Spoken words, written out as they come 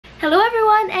Hello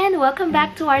everyone and welcome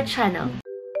back to our channel.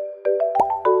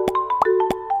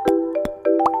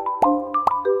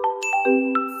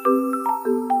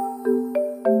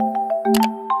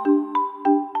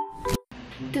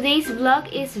 Today's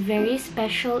vlog is very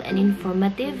special and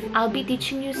informative. I'll be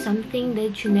teaching you something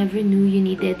that you never knew you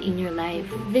needed in your life.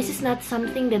 This is not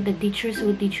something that the teachers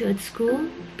will teach you at school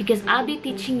because I'll be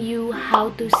teaching you how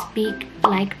to speak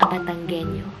like a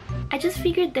Batangueño. I just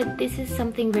figured that this is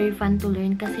something very fun to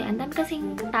learn kasi andam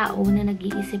kasing tao na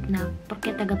nag-iisip na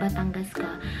porke taga Batangas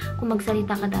ka, kung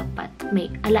magsalita ka dapat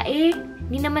may alae.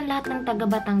 Hindi naman lahat ng taga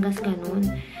Batangas ganun.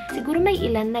 Siguro may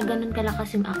ilan na ganun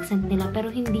kalakas yung accent nila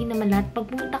pero hindi naman lahat. Pag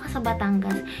pumunta ka sa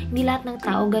Batangas, hindi lahat ng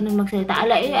tao ganun magsalita.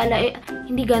 Alae.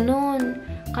 Hindi ganun.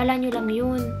 Kala nyo lang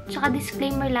yun. Tsaka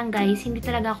disclaimer lang guys, hindi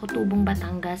talaga ako tubong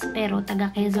Batangas pero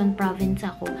taga Quezon Province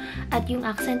ako. At yung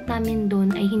accent namin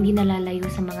doon ay hindi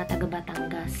nalalayo sa mga taga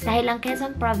Batangas. Dahil ang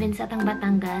Quezon Province at ang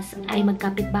Batangas ay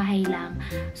magkapit-bahay lang.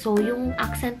 So yung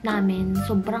accent namin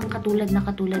sobrang katulad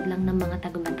lang ng mga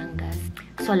taga Batangas.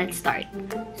 So let's start.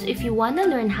 So if you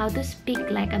wanna learn how to speak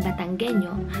like a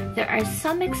Batangueño, there are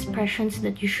some expressions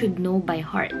that you should know by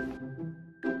heart.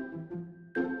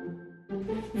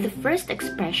 The first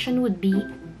expression would be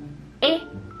eh.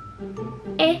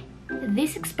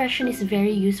 This expression is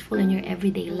very useful in your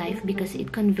everyday life because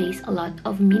it conveys a lot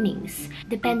of meanings.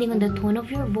 Depending on the tone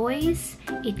of your voice,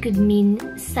 it could mean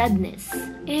sadness.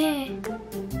 It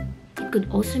could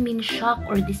also mean shock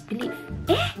or disbelief.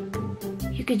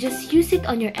 You could just use it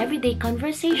on your everyday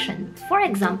conversation. For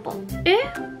example,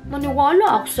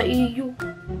 maniwala ako sa iyo.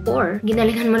 Or,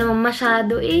 ginalingan mo naman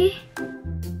masyado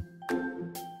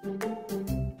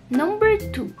Number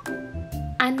 2,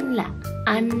 anla.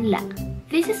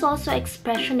 This is also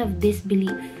expression of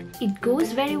disbelief. It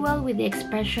goes very well with the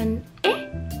expression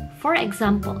For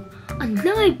example,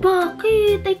 anlay,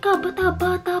 bakit? Ay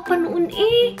kabata-bata pa noon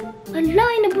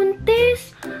Anlay,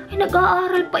 nabuntis. Ay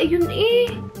nag-aaral pa yun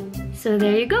So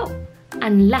there you go.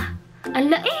 Anla.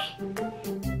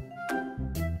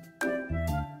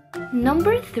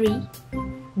 Number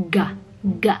 3, ga.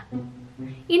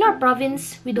 In our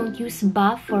province, we don't use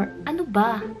ba for ano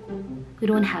ba. We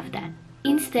don't have that.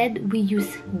 Instead, we use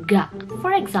ga.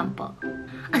 For example,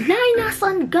 alay,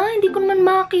 nasaan ga? Hindi ko naman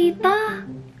makita.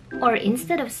 Or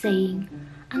instead of saying,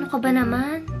 ano ka ba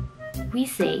naman? We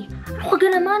say, ano ka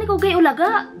ga naman? Ikaw gay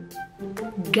ulaga.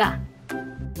 Ga.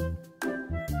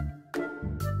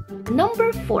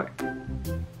 Number 4,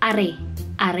 are.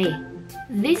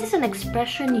 This is an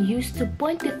expression used to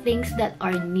point to things that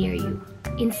are near you.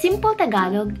 In simple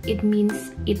Tagalog, it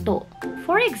means ito.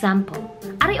 For example,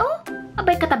 are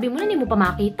abay katabi mo na, hindi mo pa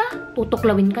makita.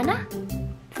 Tutuklawin ka na.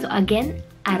 So again,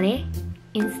 are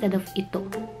instead of ito.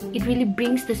 It really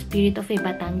brings the spirit of a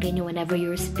Batangueño whenever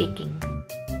you're speaking.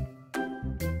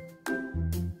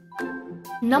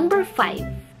 Number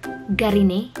 5,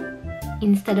 garine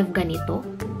instead of ganito.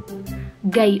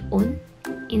 Gayon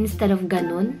instead of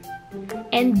ganon.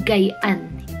 And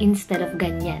gayan instead of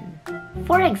ganyan.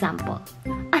 For example,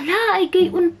 ala, ay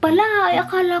gayon pala. Ay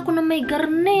akala ko na may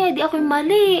garne. Di ako'y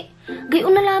mali.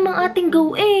 Gayon na lamang ating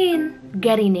gawin.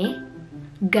 Garine,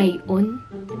 gayon,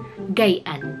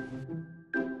 gayan.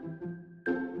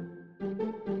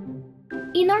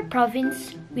 In our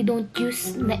province, we don't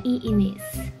use naiinis.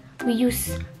 We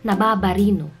use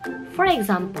nababarino. For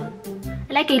example,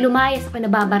 like kay lumayas ako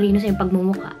nababarino sa yung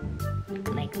pagmumuka.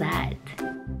 Like that.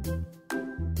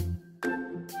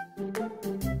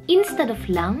 Instead of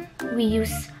lang, we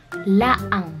use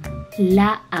laang.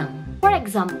 For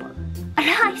example,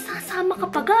 ala, isasama ka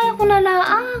pa gaya ko na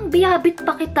laang. Biyabit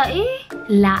pa kita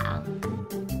Laang.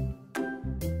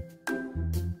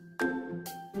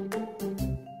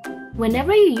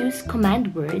 Whenever you use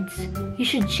command words, you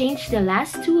should change the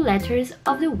last 2 letters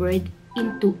of the word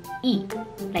into e,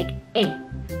 like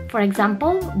For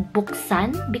example,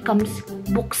 buksan becomes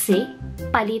bukse,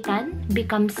 palitan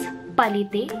becomes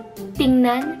palite,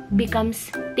 tingnan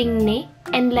becomes tingne,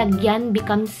 and lagyan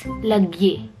becomes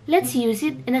lagye. Let's use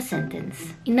it in a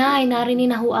sentence. Inay,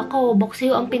 narinig na ho ako, bukse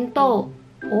ho ang pinto.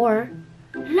 Or,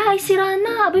 lay, sira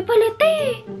na, abay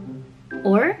palite.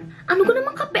 Or, ano ko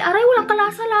naman kape, aray, walang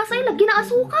kalasa-lasa, lagyan na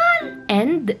asukal.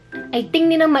 And, ay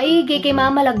tingni na maigi kay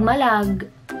mamalag-malag.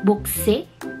 Bukse,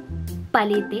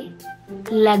 palite,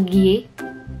 lagye,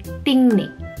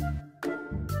 tingne.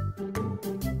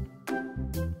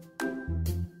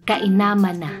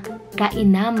 Kainaman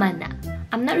na.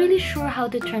 I'm not really sure how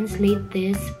to translate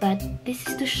this, but this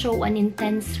is to show an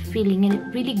intense feeling and it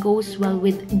really goes well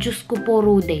with Diyos ko po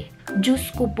rude.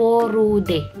 Diyos ko po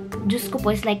rude. Diyos ko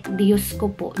po is like Diyos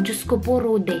ko po. Diyos ko po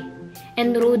rude.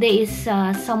 And rude is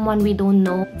someone we don't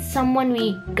know. Someone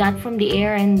we got from the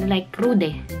air and like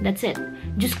rude. That's it.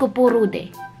 Diyos ko po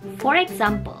rude. For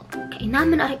example,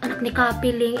 kainaman aring anak ni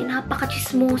Kapiling,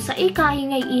 napaka-chismosa,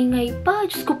 kaingay-ingay pa.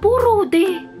 Diyos ko po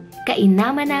rude.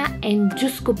 Kainaman na and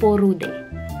Diyos ko po rude.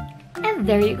 And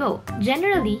there you go.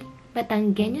 Generally,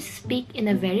 Batangueños speak in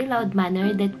a very loud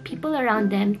manner that people around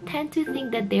them tend to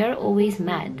think that they are always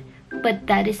mad. But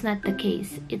that is not the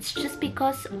case. It's just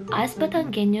because us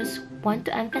Batangueños want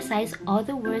to emphasize all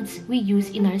the words we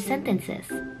use in our sentences.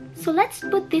 So let's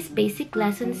put these basic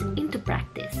lessons into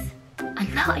practice.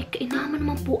 Ala, ay kainaman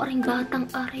naman po aring batang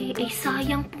are. Ay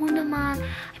sayang po naman.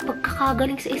 Ay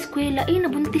pagkakagaling sa eskwela,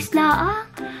 nabuntis laang.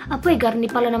 Apoy, garni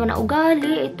pala naman na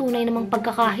ugali. Ay tunay namang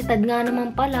pagkakahitad nga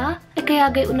naman pala. Ay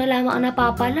kaya gayon na lamang ang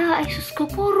napapala. Ay sus ko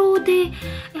po, Rude.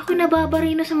 Ay ako'y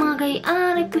nababarino sa mga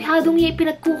gayaan. Ay puyhadong niya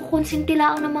pinagkukonsinti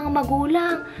laang ng mga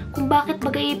magulang. Kung bakit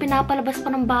bagay pinapalabas pa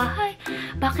ng bahay.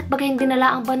 Bakit bagay hindi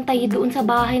nala ang bantay doon sa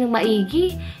bahay ng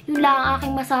maigi. Yun lang ang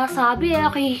aking masasabi. Ay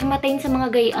ako'y himatayin sa mga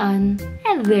gayaan.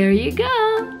 And there you go!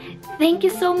 Thank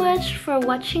you so much for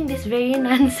watching this very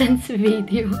nonsense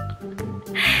video.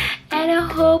 And I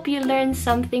hope you learned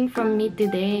something from me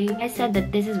today. I said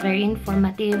that this is very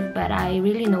informative, but I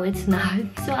really know it's not.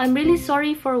 So I'm really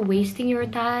sorry for wasting your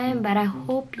time, but I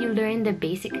hope you learned the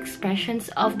basic expressions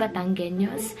of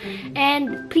Batangueños.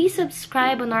 And please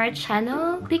subscribe on our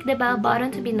channel. Click the bell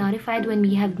button to be notified when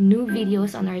we have new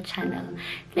videos on our channel.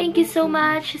 Thank you so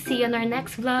much. See you on our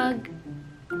next vlog.